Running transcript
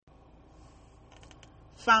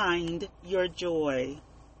Find your joy.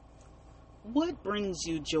 What brings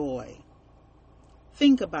you joy?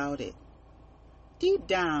 Think about it. Deep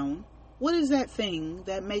down, what is that thing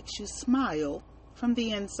that makes you smile from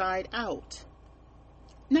the inside out?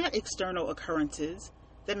 Not external occurrences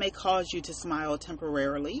that may cause you to smile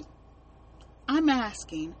temporarily. I'm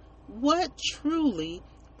asking, what truly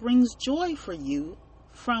brings joy for you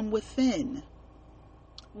from within?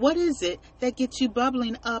 What is it that gets you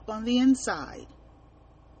bubbling up on the inside?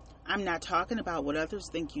 I'm not talking about what others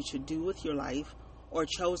think you should do with your life or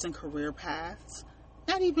chosen career paths,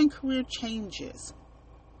 not even career changes.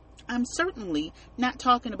 I'm certainly not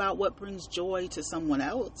talking about what brings joy to someone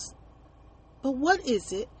else. But what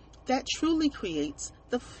is it that truly creates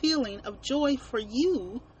the feeling of joy for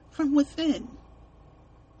you from within?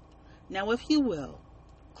 Now, if you will,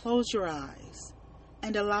 close your eyes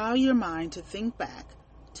and allow your mind to think back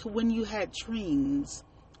to when you had dreams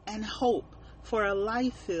and hope for a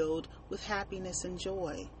life filled with happiness and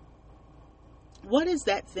joy. What is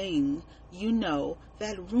that thing you know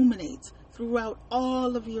that ruminates throughout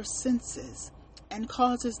all of your senses and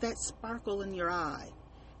causes that sparkle in your eye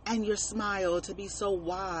and your smile to be so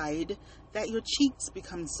wide that your cheeks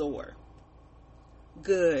become sore?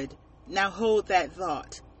 Good. Now hold that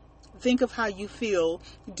thought. Think of how you feel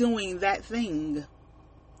doing that thing.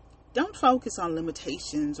 Don't focus on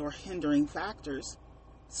limitations or hindering factors.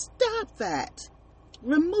 Stop that.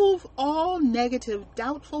 Remove all negative,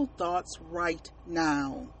 doubtful thoughts right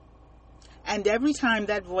now. And every time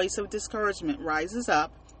that voice of discouragement rises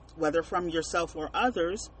up, whether from yourself or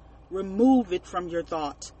others, remove it from your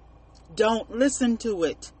thought. Don't listen to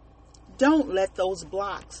it. Don't let those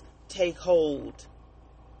blocks take hold.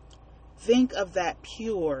 Think of that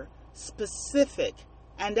pure, specific,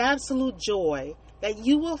 and absolute joy that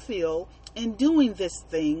you will feel in doing this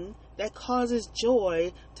thing that causes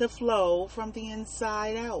joy to flow from the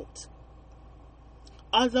inside out.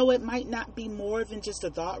 Although it might not be more than just a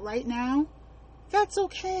thought right now, that's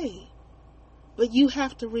okay. But you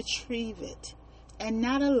have to retrieve it and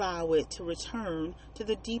not allow it to return to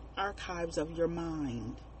the deep archives of your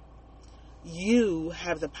mind. You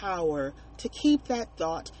have the power to keep that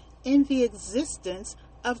thought in the existence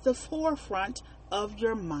of the forefront of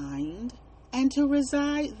your mind and to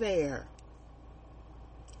reside there.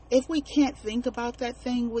 If we can't think about that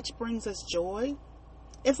thing which brings us joy,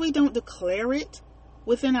 if we don't declare it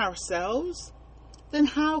within ourselves, then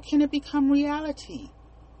how can it become reality,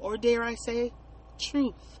 or dare I say,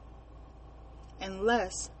 truth,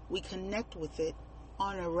 unless we connect with it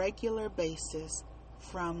on a regular basis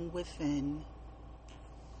from within?